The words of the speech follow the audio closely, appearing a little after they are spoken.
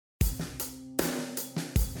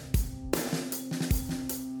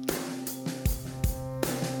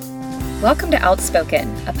Welcome to Outspoken,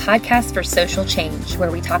 a podcast for social change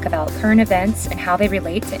where we talk about current events and how they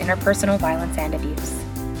relate to interpersonal violence and abuse.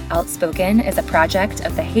 Outspoken is a project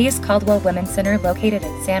of the Hayes Caldwell Women's Center located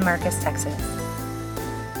in San Marcos, Texas.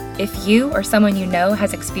 If you or someone you know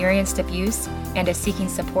has experienced abuse and is seeking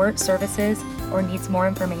support, services, or needs more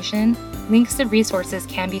information, links to resources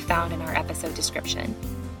can be found in our episode description.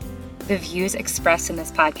 The views expressed in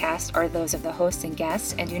this podcast are those of the host and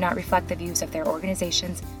guests and do not reflect the views of their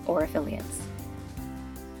organizations or affiliates.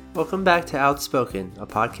 Welcome back to Outspoken, a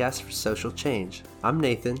podcast for social change. I'm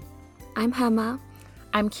Nathan. I'm Hema.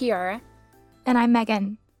 I'm Kiara. And I'm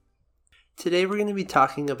Megan. Today we're going to be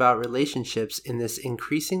talking about relationships in this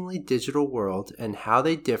increasingly digital world and how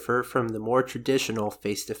they differ from the more traditional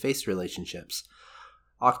face-to-face relationships.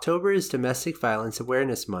 October is Domestic Violence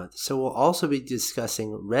Awareness Month, so we'll also be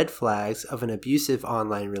discussing red flags of an abusive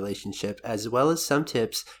online relationship, as well as some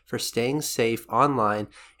tips for staying safe online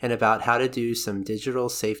and about how to do some digital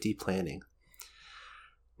safety planning.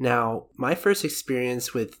 Now, my first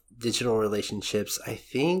experience with digital relationships, I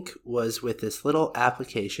think, was with this little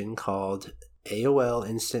application called AOL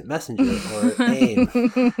Instant Messenger, or AIM.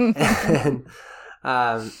 And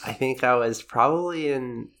I think I was probably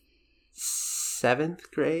in 7th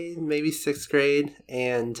grade, maybe 6th grade,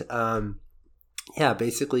 and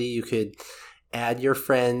basically you could add your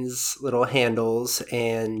friends' little handles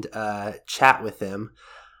and chat with them.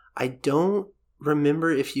 I don't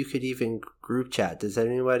remember if you could even group chat. Does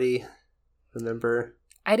anybody remember?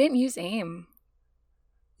 I didn't use AIM.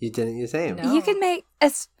 You didn't use AIM? No. You can make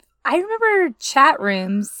I remember chat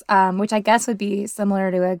rooms, which I guess would be similar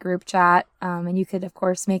to a group chat, and you could of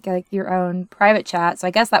course make like your own private chat. So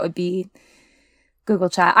I guess that would be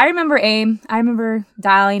Google Chat. I remember AIM. I remember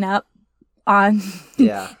dialing up on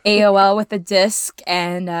AOL with a disc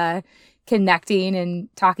and connecting and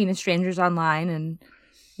talking to strangers online. And,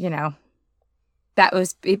 that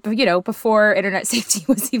was, before internet safety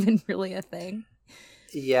was even really a thing.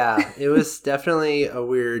 Yeah, it was definitely a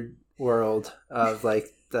weird world of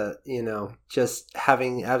just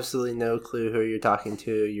having absolutely no clue who you're talking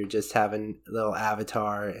to. You're just having a little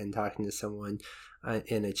avatar and talking to someone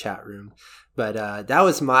in a chat room. But that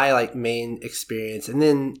was my main experience. And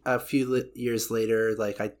then a few years later,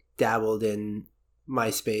 I dabbled in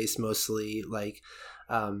MySpace mostly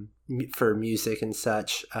for music and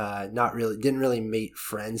such. Didn't really meet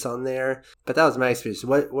friends on there. But that was my experience.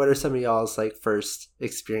 What are some of y'all's first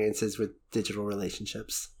experiences with digital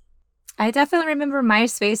relationships? I definitely remember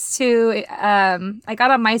MySpace too. I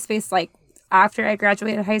got on MySpace after I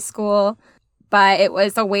graduated high school, but it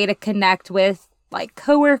was a way to connect with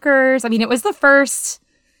coworkers. I mean, it was the first,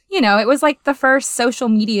 it was the first social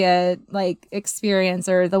media experience,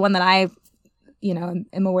 or the one that I,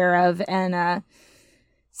 am aware of. And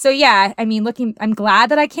so yeah, I mean, I'm glad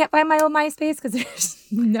that I can't find my old MySpace, because there's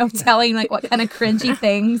no telling what kind of cringy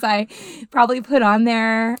things I probably put on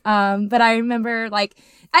there. But I remember not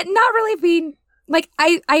really being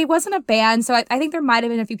I wasn't a band, so I think there might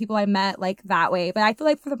have been a few people I met that way. But I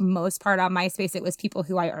feel for the most part on MySpace, it was people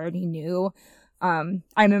who I already knew. I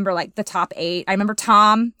remember the top 8. I remember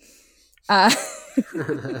Tom.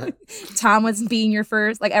 Tom was being your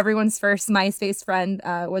first, everyone's first MySpace friend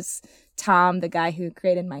was Tom, the guy who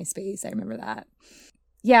created MySpace. I remember that.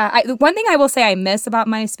 Yeah, one thing I will say I miss about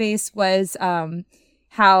MySpace was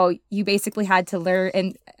how you basically had to learn,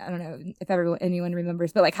 and I don't know if anyone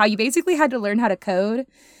remembers, but how you basically had to learn how to code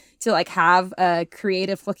to have a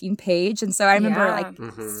creative looking page. And so I remember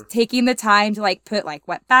taking the time to put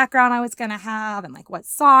what background I was going to have and what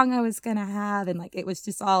song I was going to have. And it was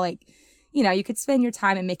just all you could spend your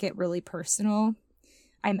time and make it really personal.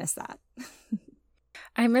 I miss that.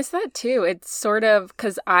 I miss that too. It's sort of,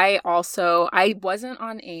 because I wasn't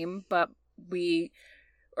on AIM, but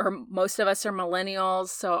most of us are millennials.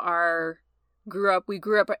 So we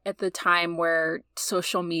grew up at the time where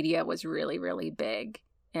social media was really, really big.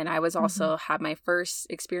 And I was also had my first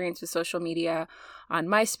experience with social media on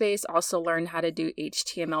MySpace, also learned how to do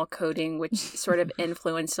HTML coding, which sort of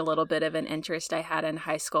influenced a little bit of an interest I had in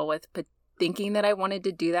high school with thinking that I wanted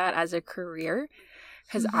to do that as a career,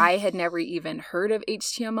 because I had never even heard of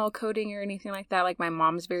HTML coding or anything like that. My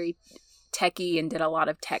mom's very techie and did a lot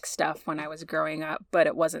of tech stuff when I was growing up, but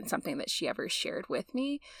it wasn't something that she ever shared with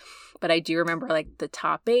me. But I do remember the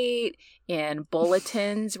top 8 and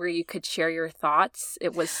bulletins where you could share your thoughts.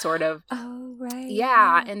 It was sort of, oh right,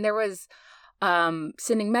 yeah, and there was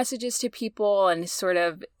sending messages to people and sort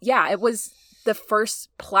of, yeah, it was the first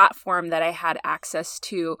platform that I had access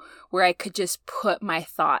to where I could just put my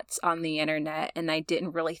thoughts on the internet, and I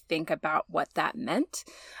didn't really think about what that meant.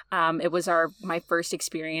 It was my first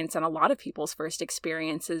experience, and a lot of people's first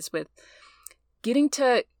experiences with getting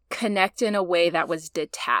to connect in a way that was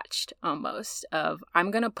detached almost of,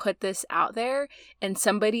 I'm going to put this out there and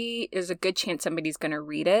there's a good chance somebody's going to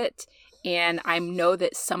read it. And I know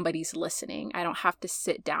that somebody's listening. I don't have to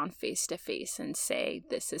sit down face to face and say,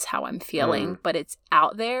 this is how I'm feeling, but it's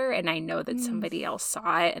out there. And I know that somebody else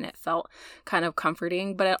saw it, and it felt kind of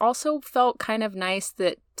comforting. But it also felt kind of nice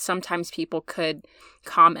that sometimes people could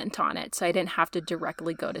comment on it. So I didn't have to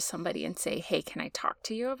directly go to somebody and say, hey, can I talk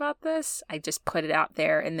to you about this? I just put it out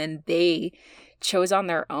there, and then they chose on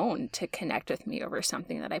their own to connect with me over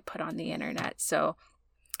something that I put on the internet. So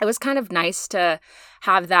it was kind of nice to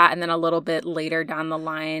have that. And then a little bit later down the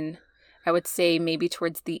line, I would say maybe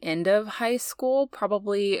towards the end of high school,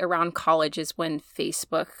 probably around college, is when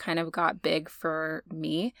Facebook kind of got big for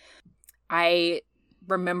me. I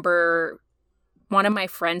remember one of my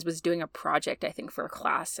friends was doing a project, I think, for a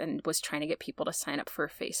class, and was trying to get people to sign up for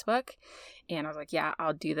Facebook. And I was like, yeah,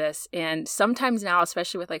 I'll do this. And sometimes now,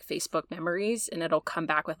 especially with like Facebook memories, and it'll come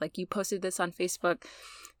back with like, you posted this on Facebook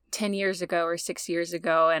 10 years ago or 6 years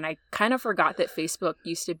ago. And I kind of forgot that Facebook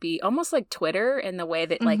used to be almost like Twitter, in the way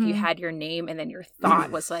that like you had your name and then your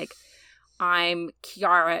thought was like,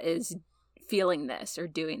 Kiara is feeling this or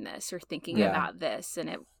doing this or thinking about this. And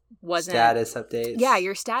it wasn't status updates. Yeah,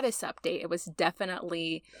 your status update. It was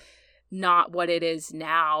definitely not what it is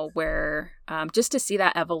now, where just to see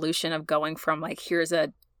that evolution of going from like, here's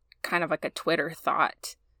a kind of like a Twitter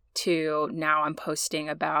thought, to now I'm posting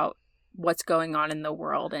about what's going on in the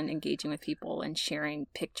world and engaging with people and sharing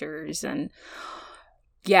pictures. And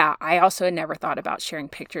yeah, I also had never thought about sharing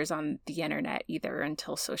pictures on the internet either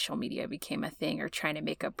until social media became a thing, or trying to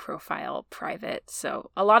make a profile private.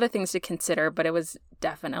 So a lot of things to consider, but it was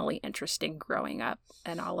definitely interesting growing up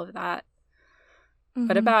and all of that.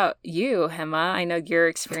 What about you, Hema? I know your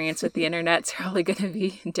experience with the internet's probably going to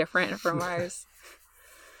be different from ours.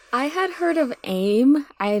 I had heard of AIM.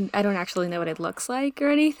 I don't actually know what it looks like or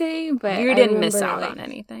anything, but you didn't miss out on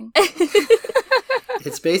anything.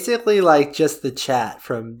 It's basically like just the chat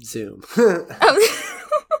from Zoom.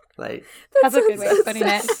 Like, that's a good way of putting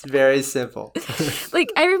it. It's very simple.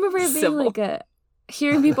 Like, I remember it being like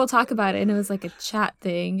hearing people talk about it, and it was like a chat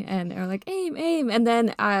thing, and they're like, AIM. And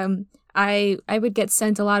then I would get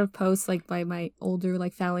sent a lot of posts like by my older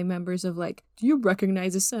like family members of like, do you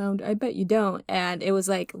recognize the sound? I bet you don't. And it was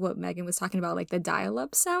like what Megan was talking about, like the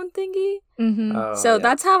dial-up sound thingy. So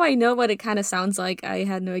that's how I know what it kind of sounds like. I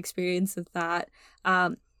had no experience with that.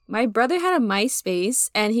 My brother had a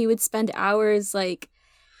MySpace, and he would spend hours like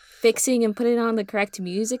fixing and putting on the correct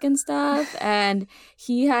music and stuff. And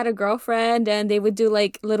he had a girlfriend, and they would do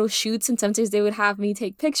like little shoots, and sometimes they would have me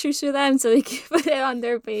take pictures for them so they could put it on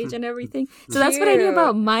their page and everything. So that's what I knew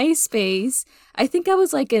about MySpace. I think I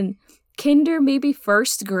was like in maybe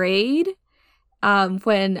first grade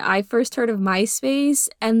when I first heard of MySpace.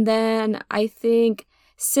 And then I think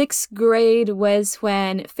 6th grade was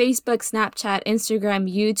when Facebook, Snapchat, Instagram,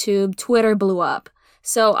 YouTube, Twitter blew up.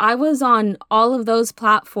 So I was on all of those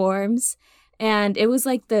platforms, and it was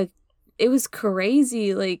like it was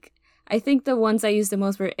crazy. Like, I think the ones I used the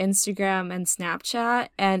most were Instagram and Snapchat.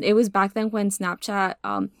 And it was back then when Snapchat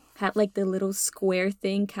had like the little square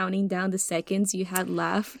thing counting down the seconds you had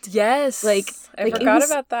left. Yes. I forgot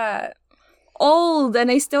about that. Old,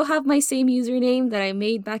 and I still have my same username that I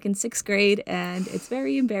made back in 6th grade, and it's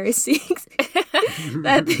very embarrassing.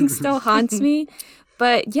 That thing still haunts me.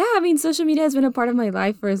 But yeah, I mean, social media has been a part of my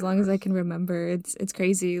life for as long as I can remember. It's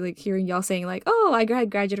crazy, like hearing y'all saying like, oh, I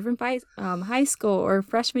graduated from high school or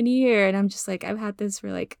freshman year. And I'm just like, I've had this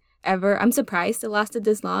for like ever. I'm surprised it lasted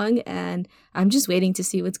this long. And I'm just waiting to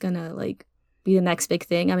see what's going to like be the next big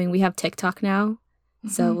thing. I mean, we have TikTok now.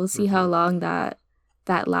 So we'll see how long that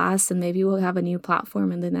lasts. And maybe we'll have a new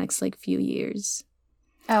platform in the next like few years.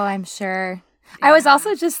 Oh, I'm sure. Yeah. I was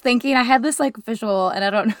also just thinking, I had this like visual, and I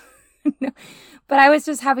don't know. But I was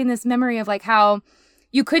just having this memory of like how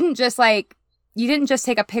you couldn't just like, you didn't just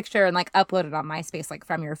take a picture and like upload it on MySpace like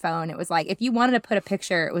from your phone. It was like if you wanted to put a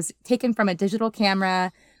picture, it was taken from a digital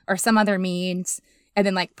camera or some other means, and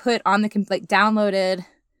then like put on the like downloaded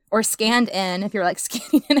or scanned in if you're like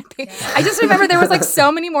scanning in a picture. Yeah. I just remember there was like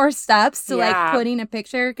so many more steps to like putting a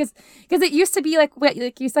picture, because it used to be like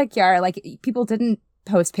you said, Kiara, like people didn't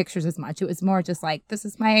post pictures as much. It was more just like, this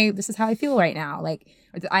is how I feel right now. Like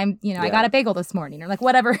I got a bagel this morning, or like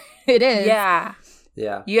whatever it is. Yeah.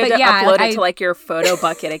 Yeah. You had to upload it to like your photo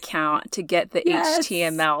bucket account to get the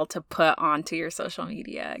HTML to put onto your social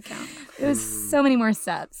media account. It was so many more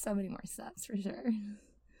steps for sure.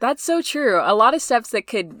 That's so true. A lot of steps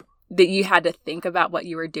that you had to think about what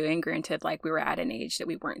you were doing. Granted, like we were at an age that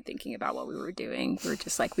we weren't thinking about what we were doing. We were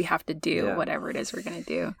just like, we have to do whatever it is we're going to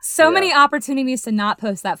do. So many opportunities to not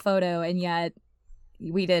post that photo, and yet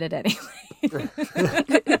we did it anyway.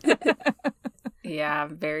 Yeah,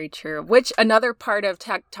 very true. Which another part of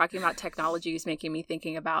talking about technology is making me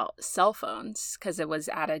thinking about cell phones, because it was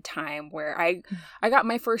at a time where I got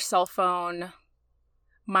my first cell phone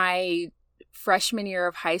my freshman year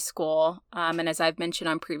of high school. And as I've mentioned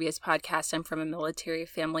on previous podcasts, I'm from a military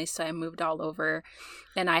family, so I moved all over,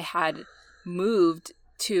 and I had moved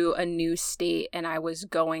to a new state, and I was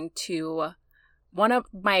going to one of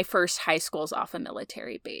my first high schools off a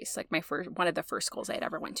military base, like one of the first schools I'd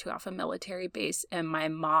ever went to off a military base. And my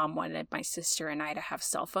mom wanted my sister and I to have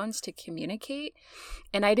cell phones to communicate.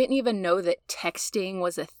 And I didn't even know that texting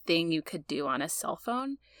was a thing you could do on a cell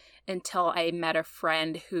phone until I met a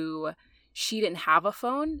friend who, she didn't have a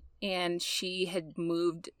phone, and we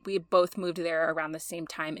had both moved there around the same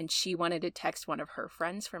time, and she wanted to text one of her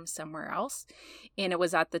friends from somewhere else. And it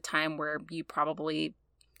was at the time where you probably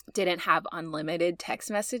didn't have unlimited text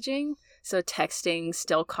messaging, so texting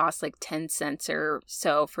still cost like 10 cents or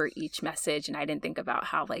so for each message. And I didn't think about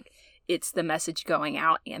how like it's the message going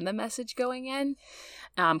out and the message going in,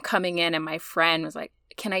 coming in. And my friend was like,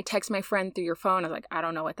 can I text my friend through your phone? I was like, I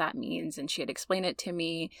don't know what that means. And she had explained it to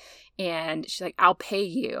me, and she's like, I'll pay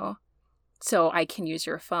you so I can use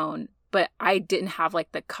your phone. But I didn't have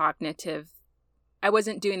like the cognitive, I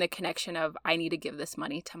wasn't doing the connection of I need to give this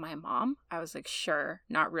money to my mom. I was like, sure,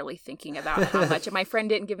 not really thinking about how much. And my friend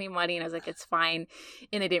didn't give me money, and I was like, it's fine.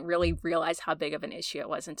 And I didn't really realize how big of an issue it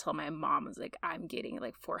was until my mom was like, I'm getting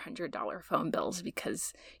like $400 phone bills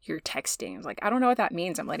because you're texting. I was like, I don't know what that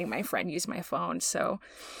means. I'm letting my friend use my phone. So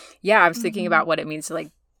yeah, I was thinking about what it means to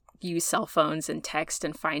like use cell phones and text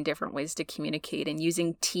and find different ways to communicate, and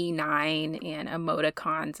using T9 and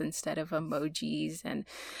emoticons instead of emojis, and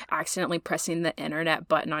accidentally pressing the internet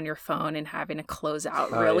button on your phone and having to close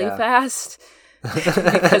out really fast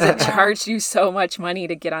because it charged you so much money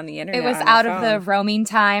to get on the internet. It was out of the roaming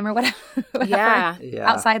time or whatever. Yeah.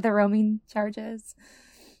 Outside the roaming charges.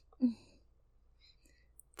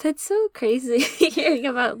 That's so crazy hearing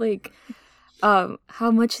about like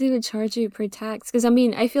how much they would charge you per text. Because I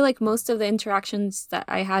mean, I feel like most of the interactions that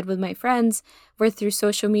I had with my friends were through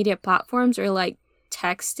social media platforms or like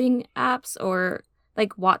texting apps, or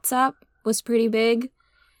like WhatsApp was pretty big.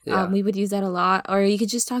 Yeah. We would use that a lot. Or you could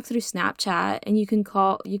just talk through Snapchat, and you could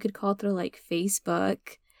call through like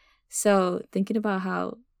Facebook. So thinking about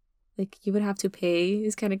how like you would have to pay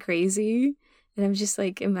is kind of crazy. And I'm just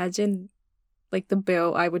like, imagine like the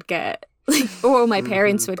bill I would get. Or my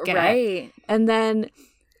parents would get. Right. And then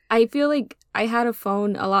I feel like I had a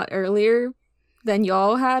phone a lot earlier than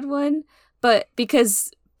y'all had one. But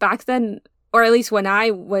because back then, or at least when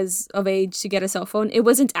I was of age to get a cell phone, it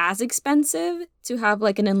wasn't as expensive to have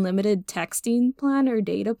like an unlimited texting plan or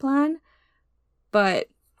data plan. But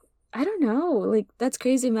I don't know. Like, that's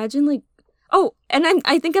crazy. Imagine like, oh, and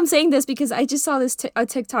I think I'm saying this because I just saw this a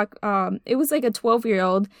TikTok. It was like a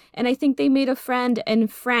 12-year-old, and I think they made a friend in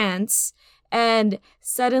France. And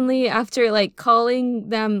suddenly, after like calling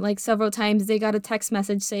them like several times, they got a text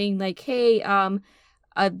message saying like, "Hey,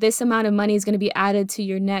 this amount of money is going to be added to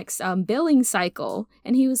your next billing cycle."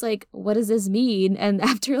 And he was like, "What does this mean?" And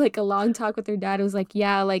after like a long talk with her dad, it was like,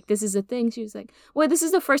 "Yeah, like this is a thing." She was like, "Well, this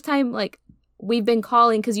is the first time like we've been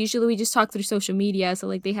calling, because usually we just talk through social media." So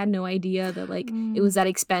like they had no idea that like it was that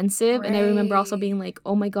expensive. Right. And I remember also being like,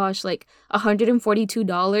 oh my gosh, like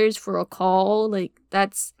 $142 for a call. Like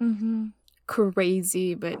that's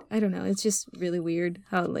crazy. But I don't know. It's just really weird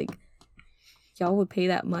how like y'all would pay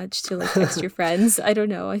that much to like text your friends. I don't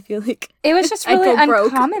know. I feel like it was just really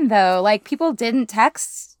uncommon though. Like people didn't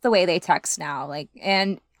text the way they text now. Like,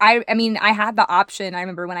 and I mean, I had the option. I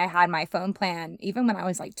remember when I had my phone plan, even when I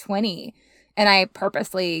was like 20, and I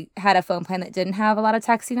purposely had a phone plan that didn't have a lot of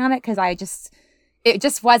texting on it because it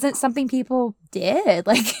just wasn't something people did.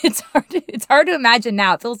 Like it's hard to imagine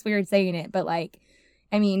now. It feels weird saying it, but like,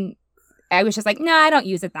 I mean, I was just like, no, I don't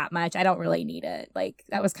use it that much. I don't really need it. Like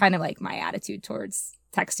that was kind of like my attitude towards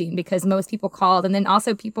texting, because most people called, and then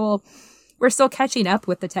also people were still catching up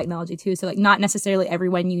with the technology too. So like not necessarily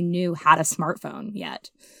everyone you knew had a smartphone yet.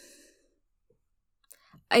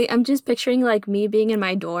 I'm just picturing like me being in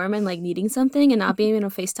my dorm and like needing something and not being able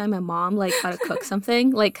to FaceTime my mom like how to cook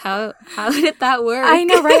something. Like how did that work? I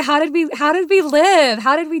know, right? How did we live?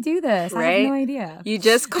 How did we do this? Right? I have no idea. You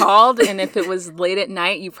just called, and if it was late at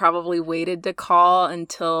night, you probably waited to call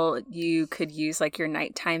until you could use like your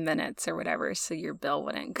nighttime minutes or whatever, so your bill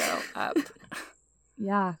wouldn't go up.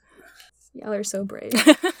 Yeah. Y'all are so brave.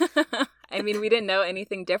 I mean, we didn't know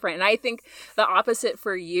anything different. And I think the opposite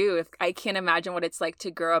for you. If I can't imagine what it's like to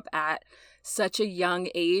grow up at such a young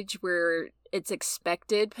age where it's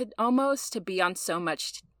expected almost to be on so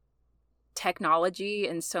much technology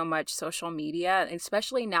and so much social media,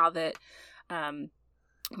 especially now that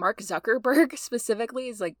Mark Zuckerberg specifically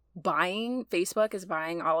is like Facebook is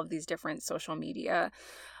buying all of these different social media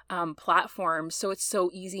platforms. So it's so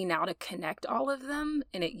easy now to connect all of them.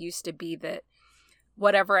 And it used to be that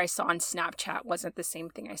whatever I saw on Snapchat wasn't the same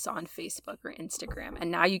thing I saw on Facebook or Instagram. And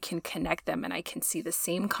now you can connect them, and I can see the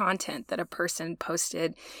same content that a person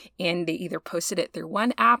posted, and they either posted it through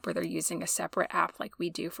one app or they're using a separate app like we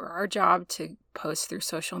do for our job to post through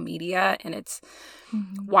social media. And it's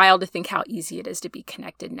wild to think how easy it is to be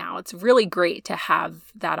connected now. It's really great to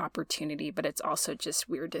have that opportunity, but it's also just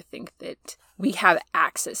weird to think that we have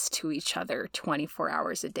access to each other 24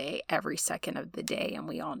 hours a day, every second of the day, and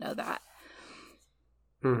we all know that.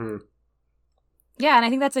 Mm-hmm. Yeah, and I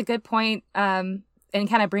think that's a good point, and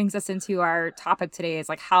kind of brings us into our topic today is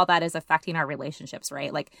like how that is affecting our relationships,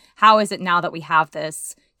 right? Like how is it now that we have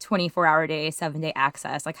this 24-hour day, 7-day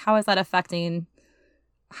access? Like how is that affecting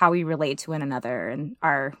how we relate to one another and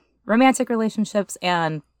our romantic relationships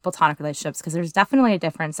and platonic relationships? Because there's definitely a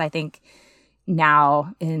difference, I think,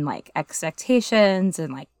 now in like expectations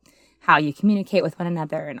and like how you communicate with one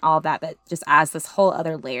another and all that just adds this whole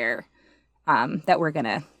other layer that we're going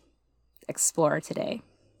to explore today.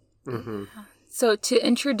 Mm-hmm. So to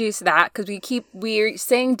introduce that, because we're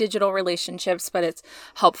saying digital relationships, but it's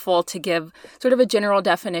helpful to give sort of a general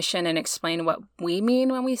definition and explain what we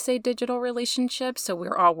mean when we say digital relationships. So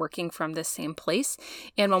we're all working from the same place.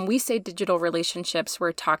 And when we say digital relationships,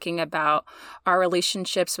 we're talking about our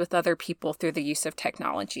relationships with other people through the use of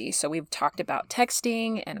technology. So we've talked about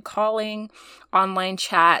texting and calling, online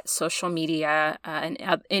chat, social media, and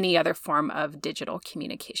any other form of digital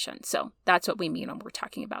communication. So that's what we mean when we're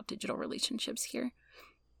talking about digital relationships here.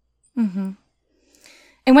 Mm-hmm.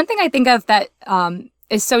 And one thing I think of that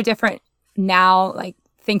is so different now, like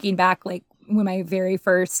thinking back, like when my very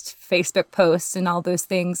first Facebook posts and all those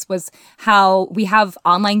things was how we have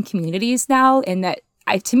online communities now. And that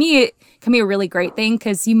to me, it can be a really great thing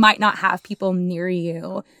because you might not have people near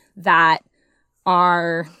you that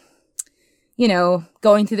are, you know,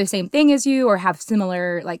 going through the same thing as you or have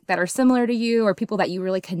similar, like that are similar to you or people that you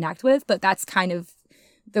really connect with. But that's kind of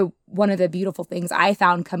one of the beautiful things I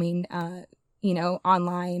found coming,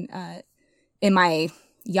 online in my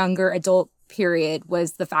younger adult period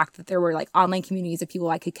was the fact that there were like online communities of people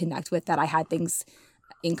I could connect with that I had things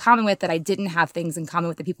in common with that I didn't have things in common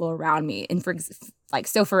with the people around me. And for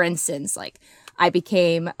instance, like I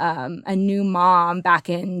became a new mom back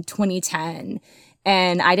in 2010.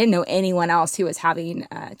 And I didn't know anyone else who was having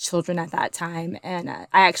children at that time. And I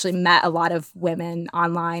actually met a lot of women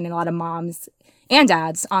online and a lot of moms and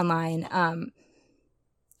dads online,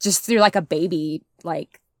 just through like a baby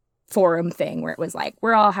like forum thing where it was like,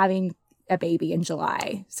 we're all having a baby in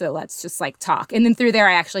July, so let's just like talk. And then through there,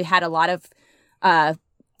 I actually had a lot of,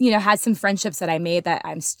 had some friendships that I made that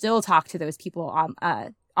I'm still talk to those people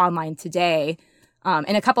online today.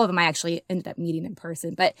 And a couple of them I actually ended up meeting in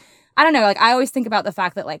person. But I don't know, like I always think about the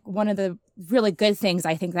fact that like one of the really good things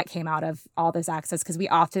I think that came out of all this access, because we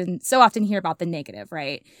so often hear about the negative,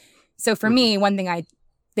 right? So for me, one thing I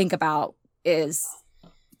think about is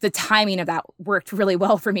the timing of that worked really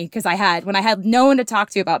well for me because when I had no one to talk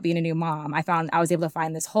to about being a new mom, I found I was able to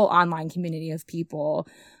find this whole online community of people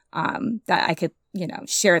that I could,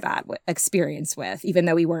 share that experience with, even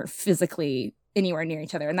though we weren't physically anywhere near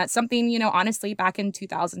each other. And that's something, honestly, back in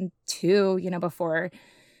 2002, before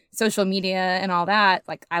social media and all that,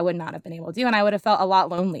 like I would not have been able to do. And I would have felt a lot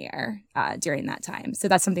lonelier during that time. So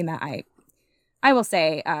that's something that I will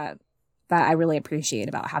say that I really appreciate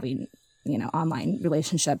about having, online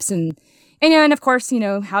relationships and of course,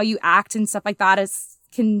 how you act and stuff like that is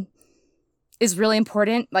really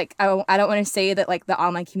important. Like, I don't want to say that like the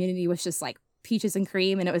online community was just like peaches and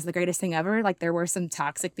cream and it was the greatest thing ever. Like there were some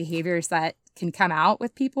toxic behaviors that can come out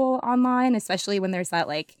with people online, especially when there's that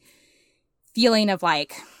like feeling of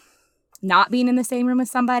like not being in the same room with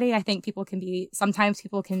somebody. I think sometimes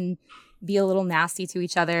people can be a little nasty to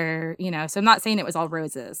each other, so I'm not saying it was all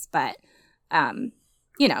roses, but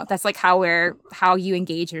that's like how you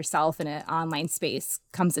engage yourself in an online space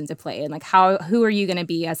comes into play. And like, who are you going to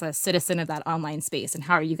be as a citizen of that online space, and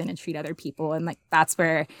how are you going to treat other people? And like, that's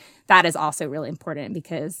where that is also really important,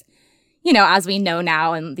 because, as we know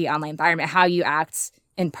now in the online environment, how you act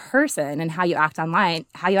in person and how you act online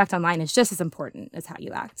is just as important as how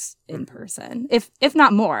you act in person, if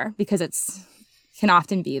not more, because can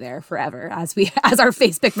often be there forever as our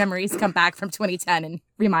Facebook memories come back from 2010 and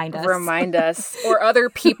remind us. Or other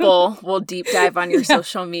people will deep dive on your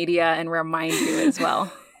social media and remind you as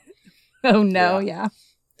well. Oh no, yeah.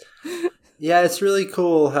 Yeah, it's really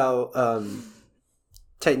cool how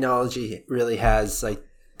technology really has like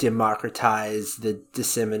democratized the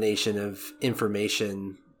dissemination of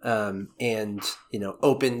information, and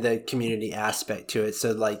open the community aspect to it.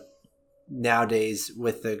 So like, nowadays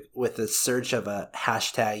with the search of a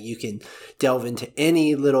hashtag, you can delve into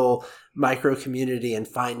any little micro community and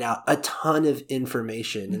find out a ton of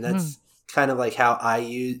information. And that's kind of like how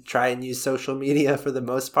I try and use social media for the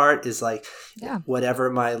most part, is like, whatever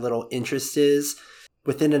my little interest is,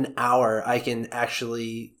 within an hour I can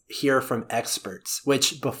actually hear from experts,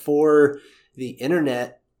 which before the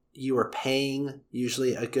internet, you were paying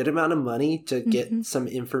usually a good amount of money to get some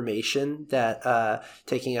information, that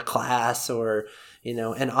taking a class or,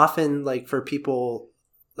 and often like for people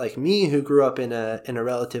like me who grew up in a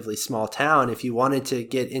relatively small town, if you wanted to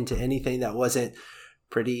get into anything that wasn't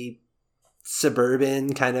pretty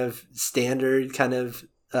suburban kind of standard kind of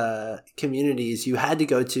communities, you had to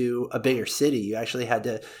go to a bigger city. You actually had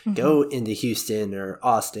to go into Houston or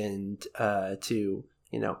Austin to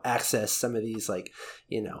access some of these like,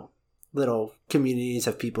 little communities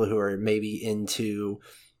of people who are maybe into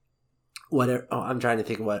whatever. Oh, I'm trying to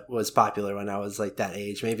think what was popular when I was like that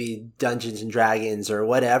age, maybe Dungeons and Dragons or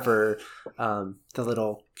whatever, the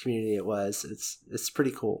little community it was. It's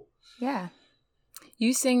pretty cool. Yeah.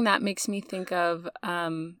 You saying that makes me think of,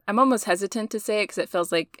 I'm almost hesitant to say it because it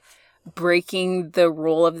feels like breaking the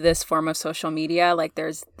rule of this form of social media. Like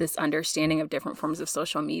there's this understanding of different forms of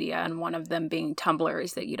social media, and one of them being Tumblr,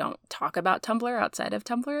 is that you don't talk about Tumblr outside of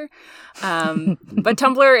Tumblr. But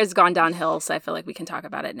Tumblr has gone downhill, so I feel like we can talk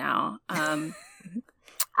about it now.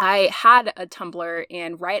 I had a Tumblr,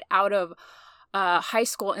 and right out of high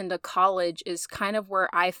school into college is kind of where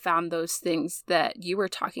I found those things that you were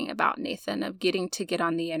talking about, Nathan, of getting to get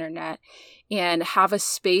on the internet and have a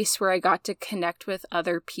space where I got to connect with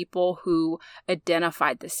other people who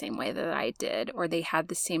identified the same way that I did, or they had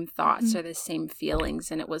the same thoughts or the same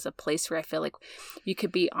feelings. And it was a place where I feel like you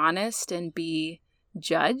could be honest and be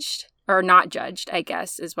judged. Or not judged, I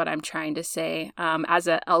guess, is what I'm trying to say, as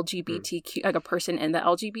a LGBTQ, like a person in the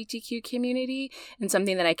LGBTQ community. And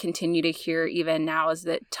something that I continue to hear even now is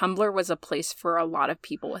that Tumblr was a place for a lot of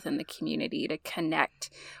people within the community to connect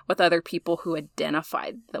with other people who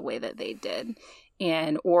identified the way that they did,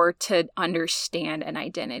 or to understand an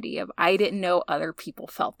identity of, I didn't know other people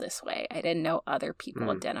felt this way. I didn't know other people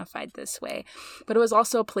identified this way. But it was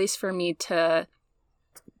also a place for me to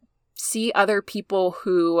see other people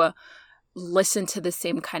who listen to the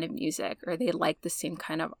same kind of music, or they like the same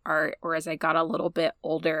kind of art. Or as I got a little bit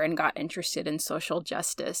older and got interested in social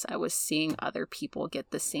justice, I was seeing other people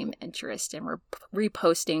get the same interest and were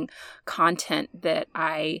reposting content that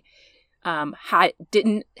I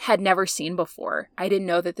had never seen before. I didn't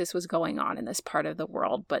know that this was going on in this part of the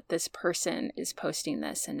world, but this person is posting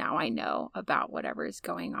this, and now I know about whatever is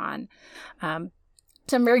going on.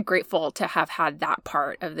 So I'm very grateful to have had that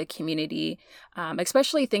part of the community,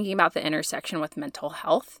 especially thinking about the intersection with mental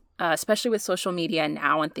health, especially with social media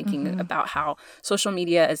now, and thinking about how social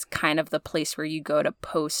media is kind of the place where you go to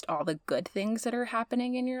post all the good things that are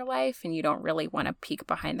happening in your life, and you don't really want to peek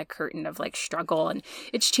behind the curtain of like struggle. And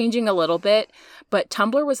it's changing a little bit, but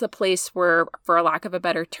Tumblr was the place where, for a lack of a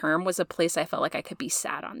better term, was a place I felt like I could be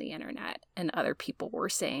sad on the internet, and other people were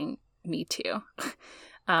saying, me too.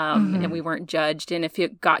 And we weren't judged. And if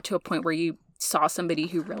it got to a point where you saw somebody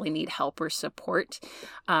who really need help or support,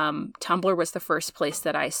 Tumblr was the first place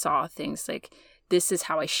that I saw things like, this is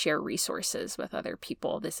how I share resources with other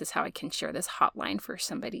people. This is how I can share this hotline for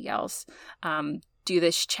somebody else. Do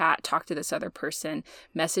this chat, talk to this other person,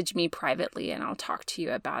 message me privately, and I'll talk to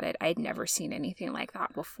you about it. I'd never seen anything like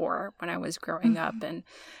that before when I was growing up. And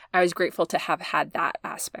I was grateful to have had that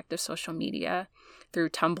aspect of social media through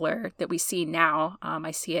Tumblr that we see now.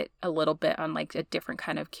 I see it a little bit on like a different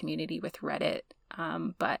kind of community with Reddit.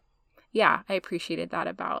 But yeah, I appreciated that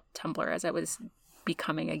about Tumblr as I was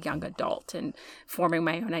becoming a young adult and forming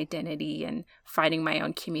my own identity and finding my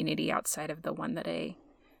own community outside of the one that I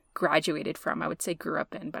graduated from. I would say grew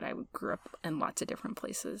up in, but I grew up in lots of different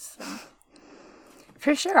places. So.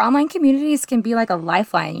 For sure. Online communities can be like a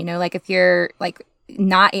lifeline, like if you're like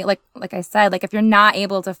not like I said, like if you're not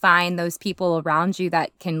able to find those people around you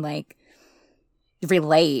that can like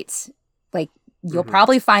relate, like you'll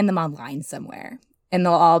probably find them online somewhere and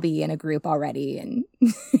they'll all be in a group already and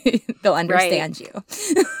they'll understand you.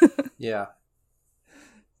 Yeah.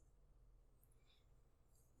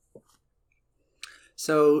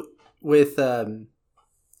 So with,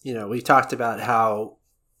 we talked about how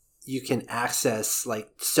you can access like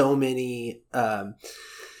so many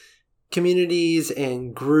communities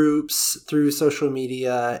and groups through social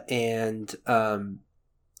media and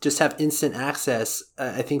just have instant access.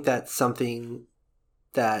 I think that's something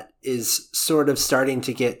that is sort of starting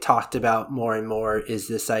to get talked about more and more, is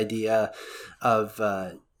this idea of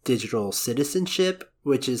digital citizenship,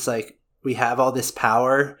 which is like we have all this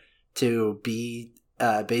power to be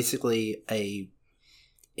basically a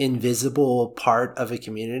invisible part of a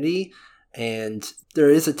community, and there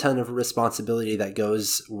is a ton of responsibility that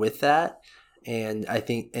goes with that. And I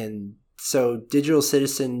think, and so digital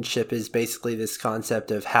citizenship is basically this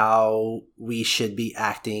concept of how we should be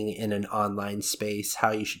acting in an online space,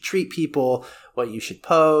 how you should treat people, what you should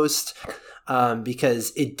post,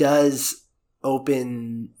 because it does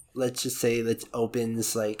open, let's just say that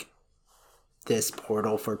opens like this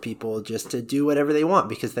portal for people just to do whatever they want,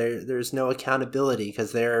 because there's no accountability,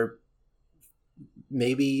 because they're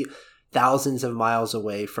maybe thousands of miles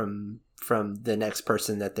away from the next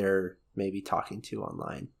person that they're maybe talking to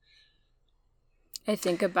online. I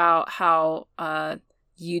think about how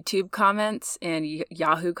YouTube comments and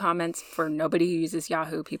Yahoo comments, for nobody who uses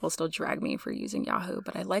Yahoo, people still drag me for using Yahoo,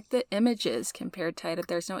 but I like the images compared to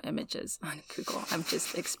there's no images on Google. I'm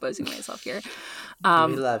just exposing myself here. We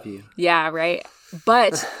love you. Yeah, right.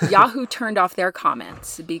 But Yahoo turned off their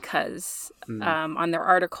comments because on their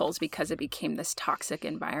articles, because it became this toxic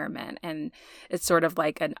environment. And it's sort of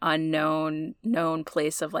like an known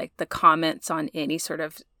place of like the comments on any sort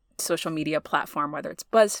of social media platform, whether it's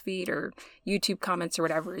BuzzFeed or YouTube comments or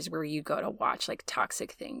whatever, is where you go to watch like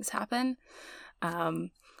toxic things happen.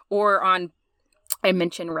 Or on, I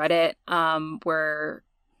mentioned Reddit, where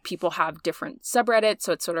people have different subreddits.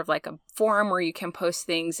 So it's sort of like a forum where you can post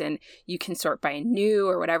things and you can sort by new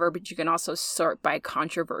or whatever, but you can also sort by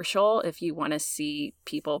controversial if you want to see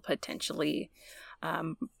people potentially, I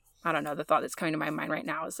don't know, the thought that's coming to my mind right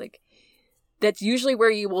now is like, that's usually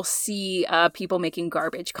where you will see people making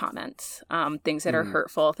garbage comments, things that are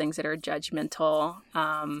hurtful, things that are judgmental.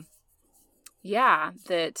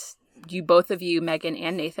 That you, both of you, Megan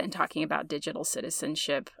and Nathan, talking about digital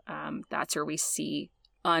citizenship. That's where we see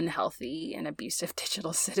unhealthy and abusive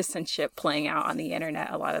digital citizenship playing out on the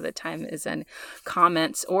internet a lot of the time, is in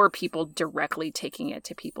comments or people directly taking it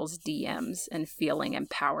to people's DMs and feeling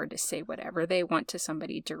empowered to say whatever they want to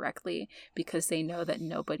somebody directly because they know that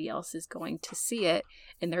nobody else is going to see it,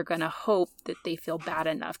 and they're going to hope that they feel bad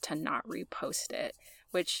enough to not repost it,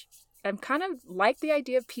 which I'm kind of like the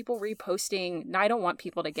idea of people reposting. Now, I don't want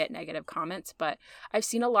people to get negative comments, but I've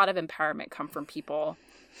seen a lot of empowerment come from people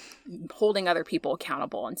holding other people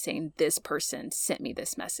accountable and saying, this person sent me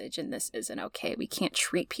this message and this isn't okay. We can't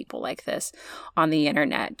treat people like this on the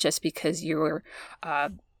internet just because you're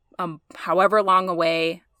however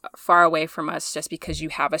far away from us, just because you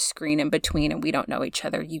have a screen in between and we don't know each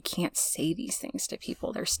other. You can't say these things to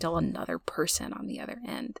people. There's still another person on the other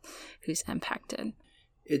end who's impacted.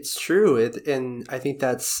 It's true. And I think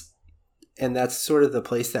that's sort of the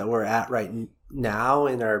place that we're at right now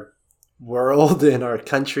in our world, in our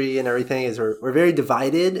country and everything, is we're very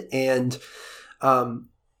divided. And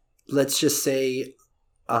let's just say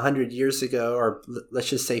 100 years ago, or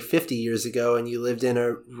let's just say 50 years ago, and you lived in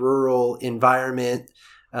a rural environment,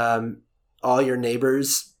 all your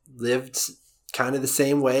neighbors lived kind of the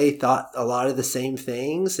same way, thought a lot of the same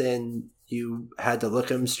things, and you had to look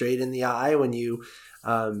them straight in the eye when you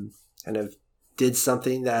kind of did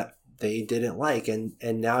something that they didn't like. And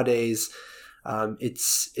nowadays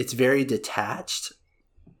it's very detached,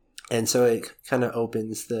 and so it kind of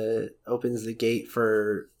opens the gate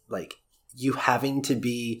for like you having to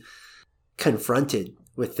be confronted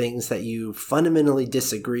with things that you fundamentally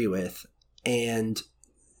disagree with and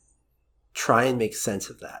try and make sense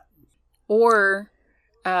of that, or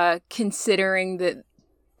considering that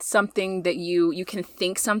something that you can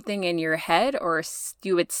think something in your head, or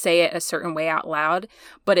you would say it a certain way out loud,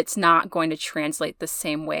 but it's not going to translate the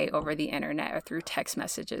same way over the internet or through text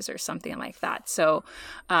messages or something like that. So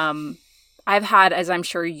I've had, as I'm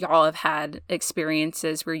sure y'all have had,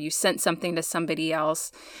 experiences where you sent something to somebody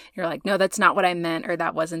else. You're like, no, that's not what I meant, or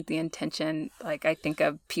that wasn't the intention. Like, I think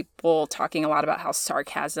of people talking a lot about how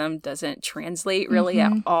sarcasm doesn't translate really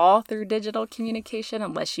at all through digital communication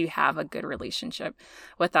unless you have a good relationship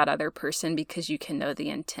with that other person, because you can know the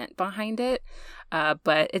intent behind it.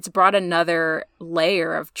 But it's brought another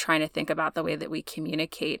layer of trying to think about the way that we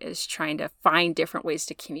communicate, is trying to find different ways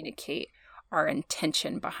to communicate our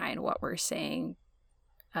intention behind what we're saying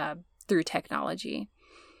through technology.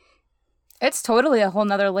 It's totally a whole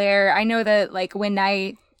nother layer. I know that, like, when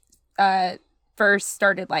I first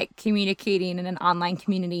started, like, communicating in an online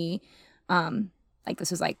community, like,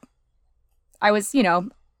 this was, like, I was, you know,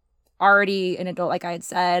 already an adult, like I had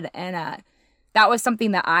said, and that was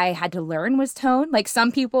something that I had to learn, was tone. Like,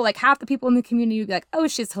 some people, like, half the people in the community would be like, oh,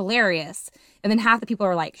 she's hilarious. And then half the people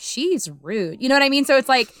are like, she's rude. You know what I mean? So it's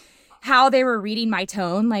like, how they were reading my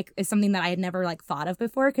tone, like, is something that I had never, like, thought of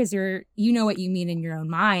before, because you know what you mean in your own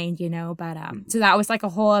mind, you know. But so that was, like, a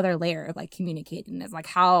whole other layer of, like, communicating, is like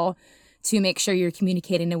how to make sure you're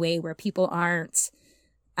communicating in a way where people aren't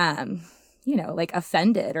you know, like,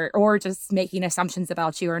 offended or just making assumptions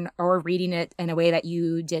about you, or reading it in a way that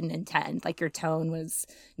you didn't intend, like your tone was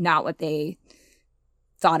not what they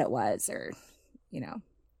thought it was, or, you know.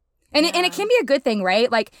 And, and it can be a good thing, right?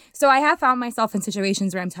 Like, so I have found myself in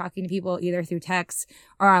situations where I'm talking to people either through text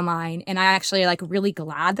or online, and I actually, like, really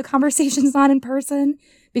glad the conversation's not in person,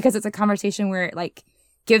 because it's a conversation where it, like,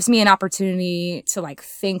 gives me an opportunity to, like,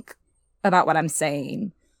 think about what I'm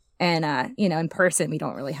saying. And, you know, in person, we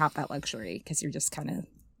don't really have that luxury, because you're just kind of,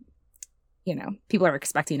 you know, people are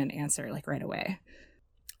expecting an answer, like, right away.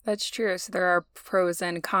 That's true. So there are pros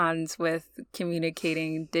and cons with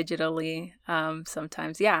communicating digitally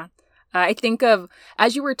sometimes. Yeah. I think of,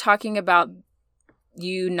 as you were talking about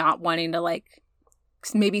you not wanting to, like,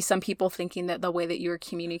 maybe some people thinking that the way that you were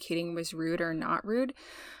communicating was rude or not rude.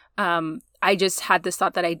 I just had this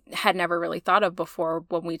thought that I had never really thought of before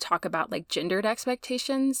when we talk about, like, gendered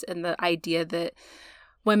expectations, and the idea that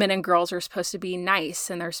women and girls are supposed to be nice,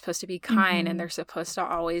 and they're supposed to be kind, and they're supposed to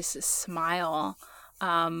always smile.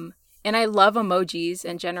 And I love emojis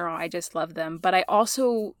in general. I just love them. But I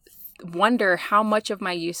also wonder how much of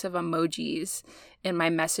my use of emojis in my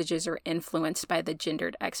messages are influenced by the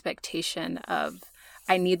gendered expectation of,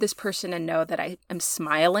 I need this person to know that I am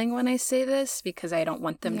smiling when I say this, because I don't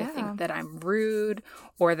want them to think that I'm rude,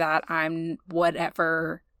 or that I'm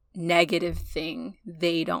whatever negative thing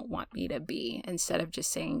they don't want me to be, instead of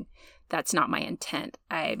just saying that's not my intent.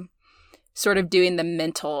 I'm sort of doing the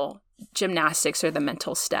mental gymnastics, or the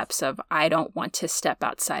mental steps of, I don't want to step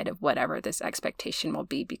outside of whatever this expectation will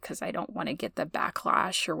be, because I don't want to get the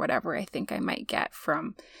backlash or whatever I think I might get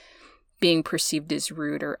from being perceived as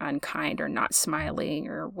rude or unkind or not smiling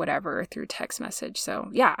or whatever through text message. So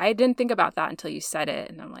yeah, I didn't think about that until you said it,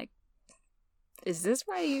 and I'm like, is this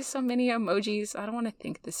why I use so many emojis? I don't want to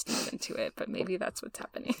think this deep into it, but maybe that's what's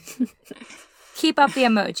happening. Keep up the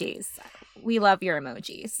emojis. We love your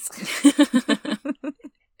emojis.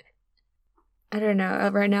 I don't know.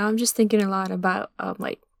 Right now, I'm just thinking a lot about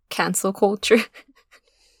like, cancel culture,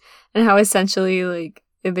 and how essentially, like,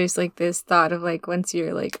 there's, like, this thought of, like, once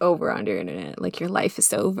you're, like, over on your internet, like, your life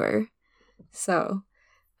is over. So,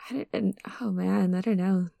 I don't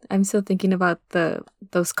know. I'm still thinking about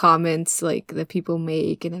those comments, like, that people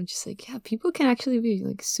make, and I'm just like, yeah, people can actually be,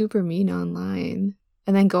 like, super mean online,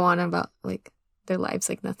 and then go on about, like, their lives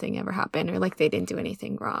like nothing ever happened, or like they didn't do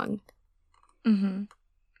anything wrong. Mm-hmm.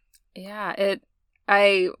 Yeah,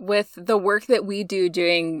 with the work that we do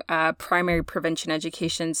doing primary prevention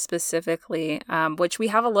education specifically, which we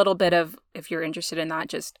have a little bit of, if you're interested in that,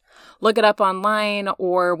 just look it up online,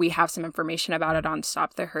 or we have some information about it on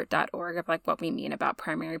stopthehurt.org of, like, what we mean about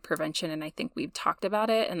primary prevention. And I think we've talked about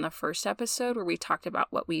it in the first episode where we talked about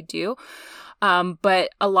what we do.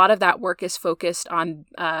 But a lot of that work is focused on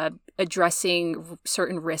addressing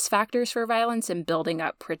certain risk factors for violence and building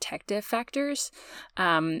up protective factors.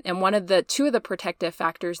 And two of the protective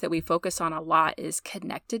factors that we focus on a lot is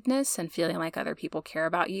connectedness and feeling like other people care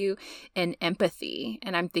about you, and empathy.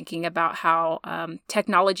 And I'm thinking about how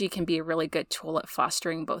technology can be a really good tool at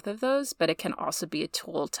fostering both of those, but it can also be a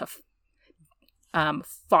tool to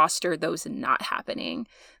foster those not happening,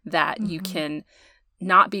 that you can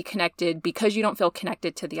not be connected because you don't feel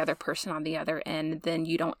connected to the other person on the other end, then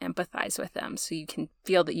you don't empathize with them. So you can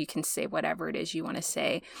feel that you can say whatever it is you want to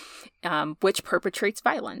say, which perpetrates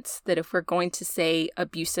violence. That if we're going to say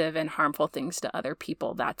abusive and harmful things to other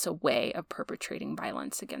people, that's a way of perpetrating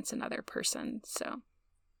violence against another person. So,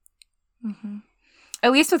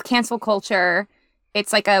 at least with cancel culture,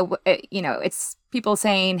 it's like it's people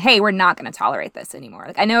saying, hey, we're not going to tolerate this anymore.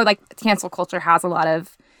 Like, I know like cancel culture has a lot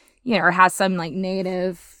of, or has some like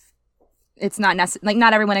negative, it's not necessarily, like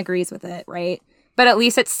not everyone agrees with it, right? But at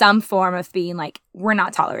least it's some form of being like, we're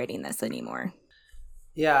not tolerating this anymore.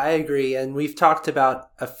 Yeah, I agree. And we've talked about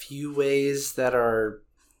a few ways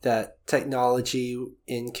that technology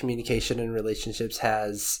in communication and relationships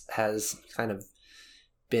has kind of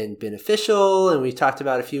been beneficial. And we've talked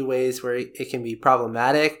about a few ways where it can be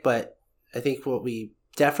problematic. But I think what we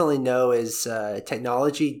definitely know is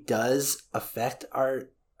technology does affect our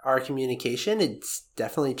communication. It's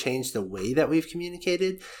definitely changed the way that we've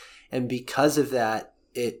communicated. And because of that,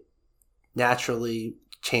 it naturally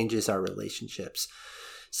changes our relationships.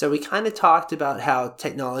 So we kind of talked about how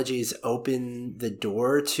technologies open the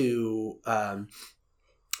door to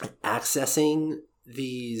accessing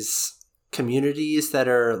these communities that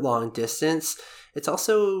are long distance. It's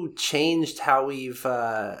also changed how we've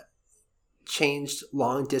changed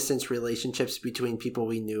long distance relationships between people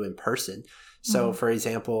we knew in person. So, for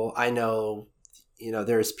example, I know,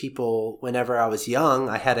 there's people, whenever I was young,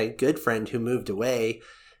 I had a good friend who moved away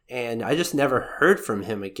and I just never heard from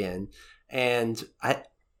him again. And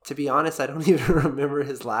to be honest, I don't even remember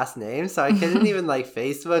his last name. So I couldn't even like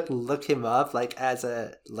Facebook look him up like as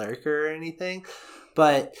a lurker or anything.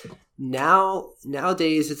 But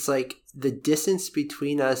nowadays it's like the distance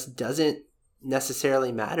between us doesn't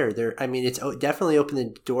necessarily matter. It's definitely opened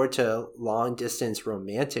the door to long distance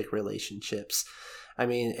romantic relationships.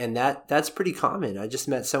 And that's pretty common. I just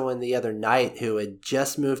met someone the other night who had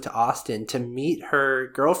just moved to Austin to meet her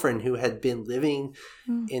girlfriend who had been living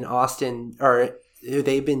in Austin, or who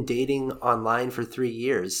they've been dating online for 3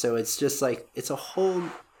 years. So it's just like, it's a whole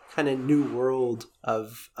kind of new world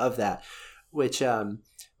of that, which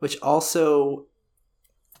also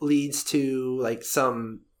leads to like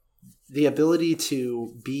the ability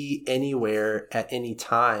to be anywhere at any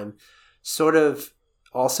time sort of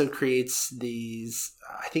also creates these,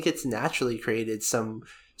 I think it's naturally created some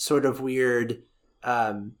sort of weird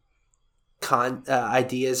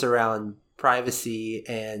ideas around privacy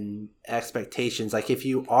and expectations. Like if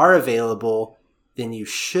you are available, then you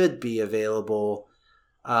should be available.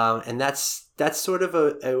 And that's sort of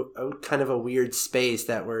a kind of a weird space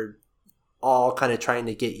that we're all kind of trying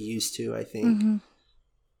to get used to, I think. Mm-hmm.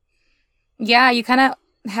 Yeah, you kind of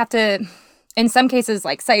have to, in some cases,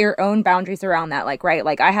 like set your own boundaries around that. Like, right,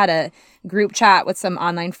 like I had a group chat with some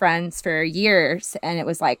online friends for years, and it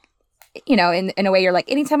was like, in a way you're like,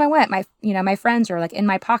 anytime I want, my friends are like in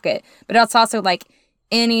my pocket. But it's also like,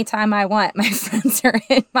 anytime I want, my friends are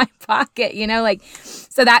in my pocket, like,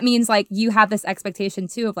 so that means like you have this expectation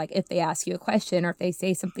too of like, if they ask you a question or if they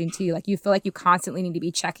say something to you, like you feel like you constantly need to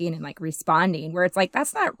be checking and like responding, where it's like,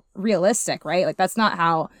 that's not realistic, right? Like that's not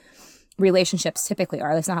how relationships typically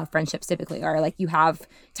are. That's not how friendships typically are. Like you have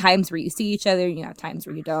times where you see each other, you have times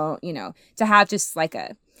where you don't, to have just like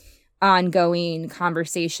a ongoing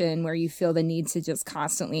conversation where you feel the need to just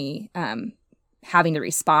constantly having to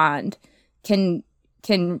respond can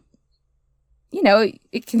it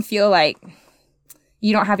can feel like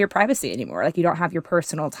you don't have your privacy anymore. Like you don't have your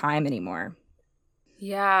personal time anymore.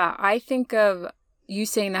 Yeah, I think of you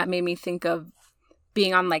saying that made me think of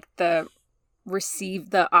being on like the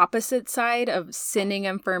opposite side of sending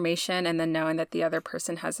information and then knowing that the other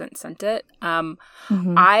person hasn't sent it.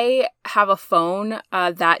 I have a phone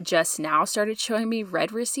that just now started showing me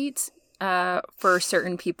read receipts for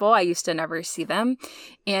certain people. I used to never see them,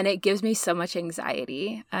 and it gives me so much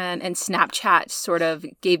anxiety. And Snapchat sort of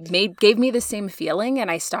gave me the same feeling,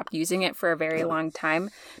 and I stopped using it for a very long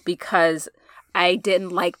time because I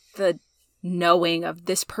didn't like the knowing of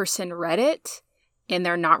this person read it and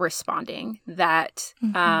they're not responding. That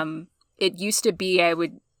it used to be I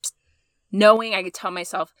could tell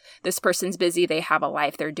myself this person's busy, they have a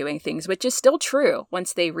life, they're doing things, which is still true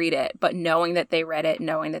once they read it. But knowing that they read it,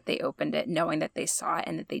 knowing that they opened it, knowing that they saw it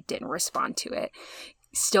and that they didn't respond to it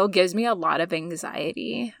still gives me a lot of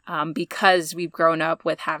anxiety because we've grown up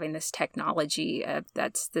with having this technology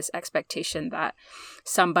that's this expectation that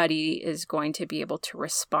somebody is going to be able to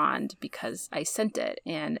respond because I sent it.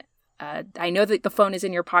 And I know that the phone is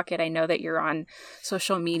in your pocket. I know that you're on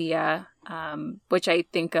social media, which I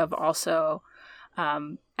think of also.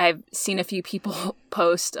 I've seen a few people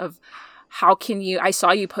post of I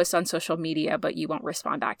saw you post on social media, but you won't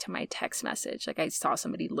respond back to my text message. Like I saw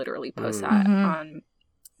somebody literally post that on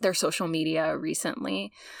their social media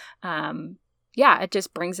recently. It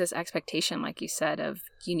just brings this expectation, like you said, of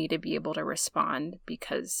you need to be able to respond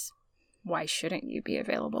because why shouldn't you be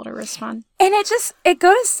available to respond? And it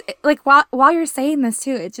goes like while you're saying this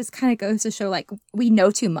too, it just kind of goes to show like we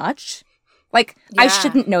know too much. Like, I Yeah.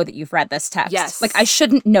 shouldn't know that you've read this text. Yes. Like, I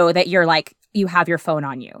shouldn't know that you're like, you have your phone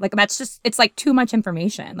on you. Like, that's just, it's like too much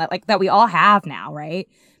information that we all have now, right?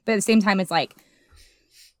 But at the same time, it's like,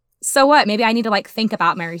 so what? Maybe I need to like think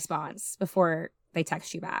about my response before they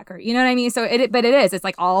text you back, or you know what I mean? So it's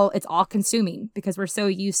like it's all consuming because we're so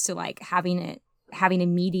used to like having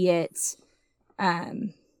immediate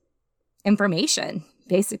information,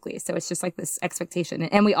 basically. So it's just like this expectation,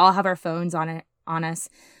 and we all have our phones on us.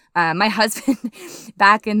 My husband,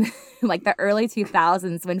 back in like the early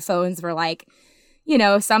 2000s, when phones were like, you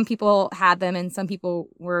know, some people had them and some people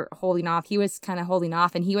were holding off. He was kind of holding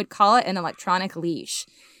off, and he would call it an electronic leash.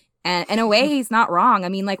 And in a way, he's not wrong. I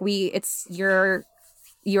mean, like you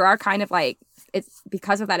are kind of like, it's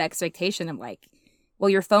because of that expectation of like,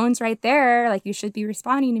 well, your phone's right there. Like, you should be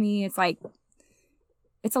responding to me. It's like,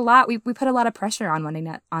 it's a lot. We put a lot of pressure on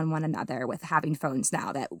one another with having phones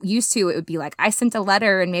now. That used to, it would be like, I sent a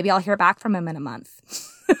letter and maybe I'll hear back from him in a month.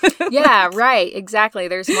 Yeah, right. Exactly.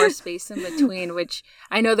 There's more space in between, which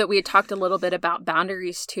I know that we had talked a little bit about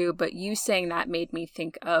boundaries too, but you saying that made me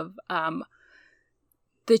think of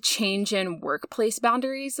the change in workplace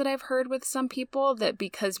boundaries that I've heard with some people, that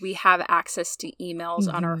because we have access to emails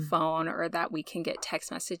on our phone, or that we can get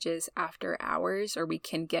text messages after hours, or we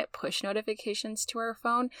can get push notifications to our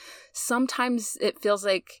phone, sometimes it feels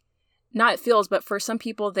like, but for some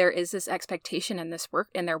people there is this expectation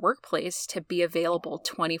in their workplace to be available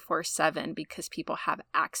 24/7 because people have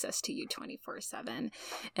access to you 24/7,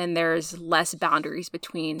 and there's less boundaries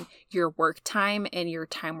between your work time and your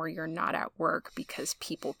time where you're not at work, because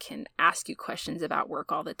people can ask you questions about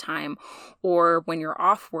work all the time. Or when you're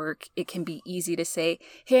off work, it can be easy to say,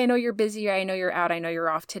 hey, I know you're busy, I know you're out, I know you're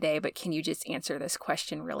off today, but can you just answer this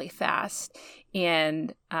question really fast?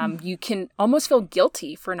 And you can almost feel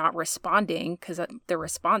guilty for not responding, because the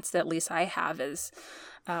response that at least I have is,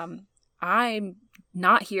 I'm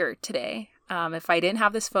not here today. If I didn't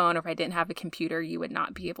have this phone, or if I didn't have a computer, you would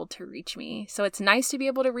not be able to reach me. So it's nice to be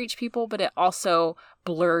able to reach people, but it also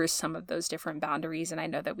blurs some of those different boundaries. And I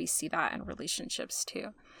know that we see that in relationships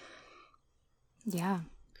too. Yeah.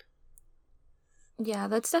 Yeah,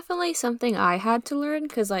 that's definitely something I had to learn,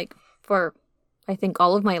 because like for I think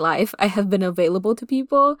all of my life, I have been available to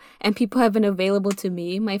people, and people have been available to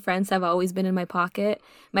me. My friends have always been in my pocket.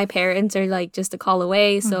 My parents are like just a call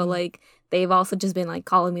away. So like they've also just been like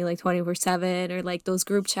calling me like 24/7, or like those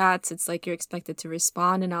group chats. It's like you're expected to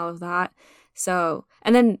respond and all of that. So,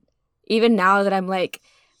 and then even now that I'm like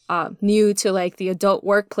new to like the adult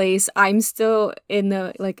workplace, I'm still in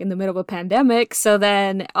the middle of a pandemic. So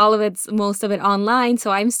then most of it online. So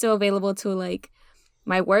I'm still available to like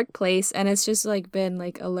my workplace, and it's just like been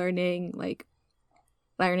like a learning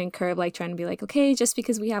curve, like trying to be like, okay, just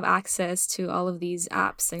because we have access to all of these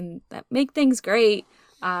apps and that make things great,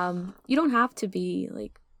 you don't have to be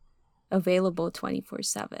like available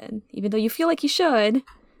 24/7, even though you feel like you should.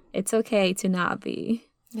 It's okay to not be.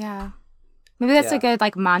 Yeah. Maybe that's a good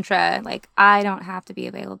like mantra. Like, I don't have to be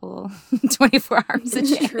available 24 hours a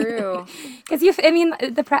day. It's true. Because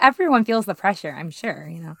everyone feels the pressure, I'm sure,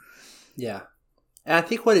 you know. Yeah. And I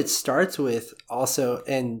think what it starts with also,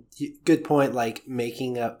 and good point, like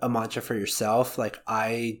making a mantra for yourself, like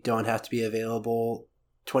I don't have to be available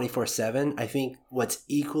 24/7. I think what's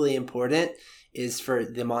equally important is for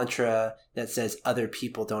the mantra that says other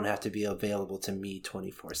people don't have to be available to me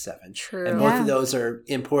 24/7. True. And both of those are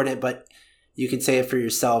important, but you can say it for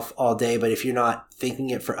yourself all day, but if you're not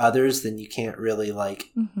thinking it for others, then you can't really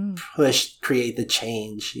like create the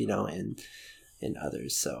change, you know, in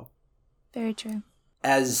others. So Very true.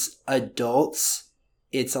 as adults,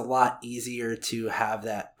 it's a lot easier to have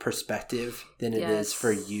that perspective than it is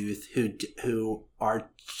for youth who are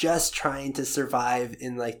just trying to survive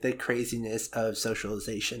in like the craziness of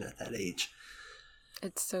socialization at that age.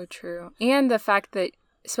 It's so true. And the fact that,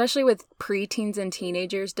 especially with preteens and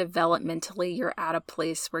teenagers, developmentally, you're at a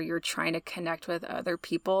place where you're trying to connect with other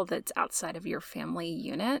people that's outside of your family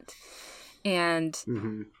unit.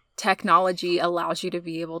 And technology allows you to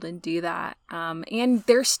be able to do that. And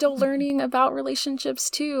they're still learning about relationships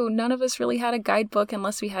too. None of us really had a guidebook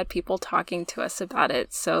unless we had people talking to us about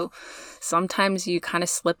it. So sometimes you kind of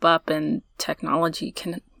slip up, and technology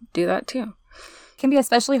can do that too. It can be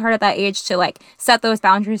especially hard at that age to like set those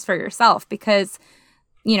boundaries for yourself, because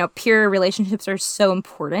you know, peer relationships are so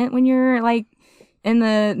important when you're like in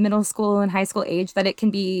the middle school and high school age, that it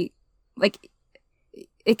can be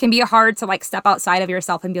hard to like step outside of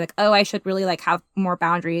yourself and be like, oh, I should really like have more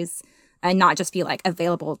boundaries and not just be like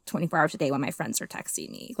available 24 hours a day when my friends are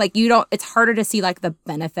texting me. Like it's harder to see like the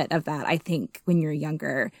benefit of that, I think, when you're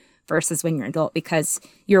younger, versus when you're an adult, because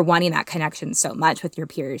you're wanting that connection so much with your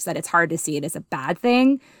peers that it's hard to see it as a bad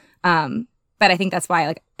thing. But I think that's why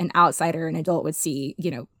like an outsider, an adult would see,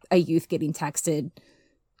 you know, a youth getting texted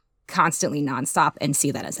constantly nonstop and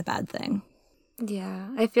see that as a bad thing. Yeah,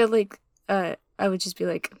 I feel like I would just be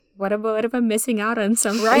like, what if I'm missing out on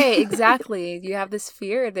something? Right, exactly. You have this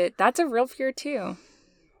fear that's a real fear too.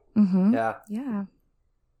 Mm-hmm. Yeah.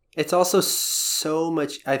 It's also so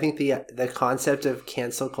much, I think the concept of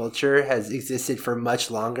cancel culture has existed for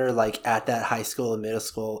much longer, like at that high school and middle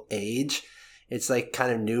school age. It's like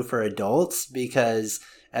kind of new for adults, because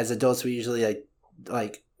as adults we usually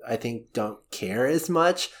like I think don't care as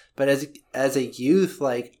much, but as a youth,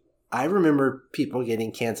 like I remember people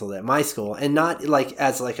getting canceled at my school, and not like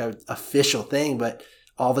as like a official thing, but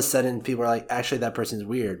all of a sudden people are like, actually that person's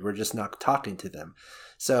weird, we're just not talking to them.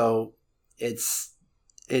 So it's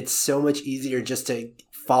so much easier just to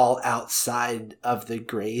fall outside of the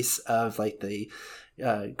grace of like the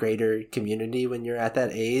greater community when you're at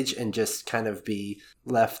that age and just kind of be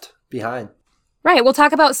left behind. Right. We'll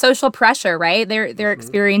talk about social pressure, right? They're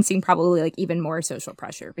experiencing probably like even more social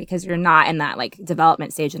pressure because you're not in that like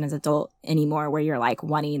development stage and as an adult anymore where you're like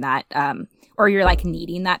wanting that or you're like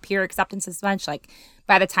needing that peer acceptance as much. Like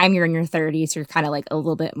by the time you're in your 30s, you're kind of like a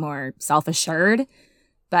little bit more self-assured.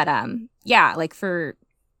 But yeah, like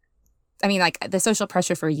like the social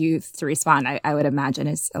pressure for youth to respond, I would imagine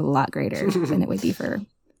is a lot greater than it would be for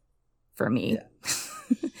me. Yeah.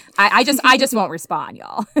 I just won't respond,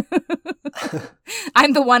 y'all.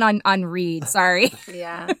 I'm the one on read. Sorry.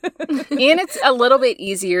 Yeah. And it's a little bit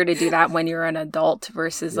easier to do that when you're an adult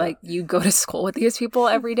versus like you go to school with these people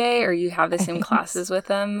every day, or you have the same classes with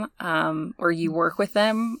them, or you work with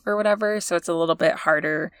them or whatever. So it's a little bit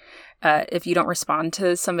harder if you don't respond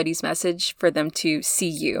to somebody's message for them to see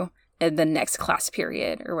you in the next class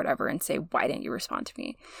period or whatever and say, why didn't you respond to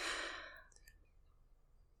me?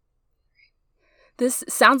 This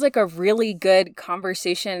sounds like a really good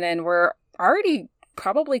conversation, and we're already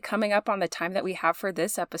probably coming up on the time that we have for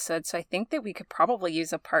this episode. So I think that we could probably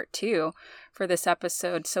use a part 2 for this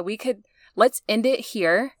episode. So let's end it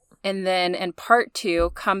here. And then in part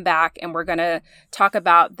 2, come back and we're going to talk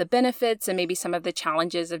about the benefits and maybe some of the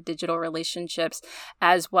challenges of digital relationships,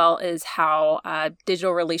 as well as how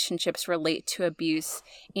digital relationships relate to abuse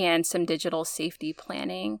and some digital safety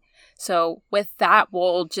planning. So with that,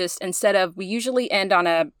 we'll just, we usually end on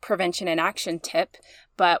a prevention and action tip,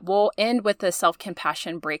 but we'll end with a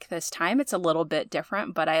self-compassion break this time. It's a little bit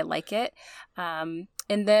different, but I like it. And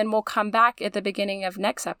then we'll come back at the beginning of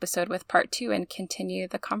next episode with part 2 and continue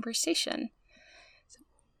the conversation. So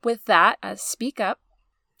with that, speak up.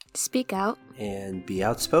 Speak out. And be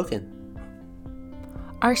outspoken.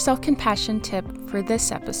 Our self-compassion tip for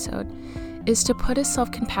this episode is to put a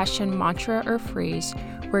self-compassion mantra or phrase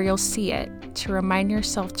where you'll see it to remind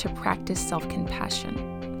yourself to practice self-compassion.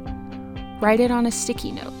 Write it on a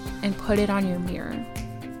sticky note and put it on your mirror.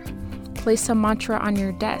 Place a mantra on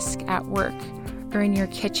your desk at work or in your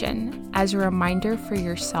kitchen as a reminder for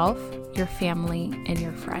yourself, your family, and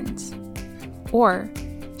your friends. Or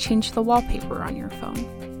change the wallpaper on your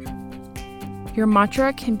phone. Your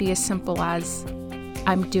mantra can be as simple as,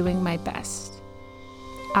 I'm doing my best.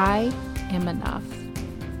 I am enough.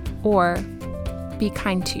 Or be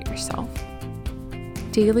kind to yourself.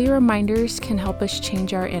 Daily reminders can help us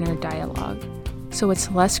change our inner dialogue so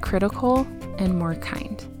it's less critical and more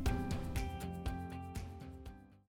kind.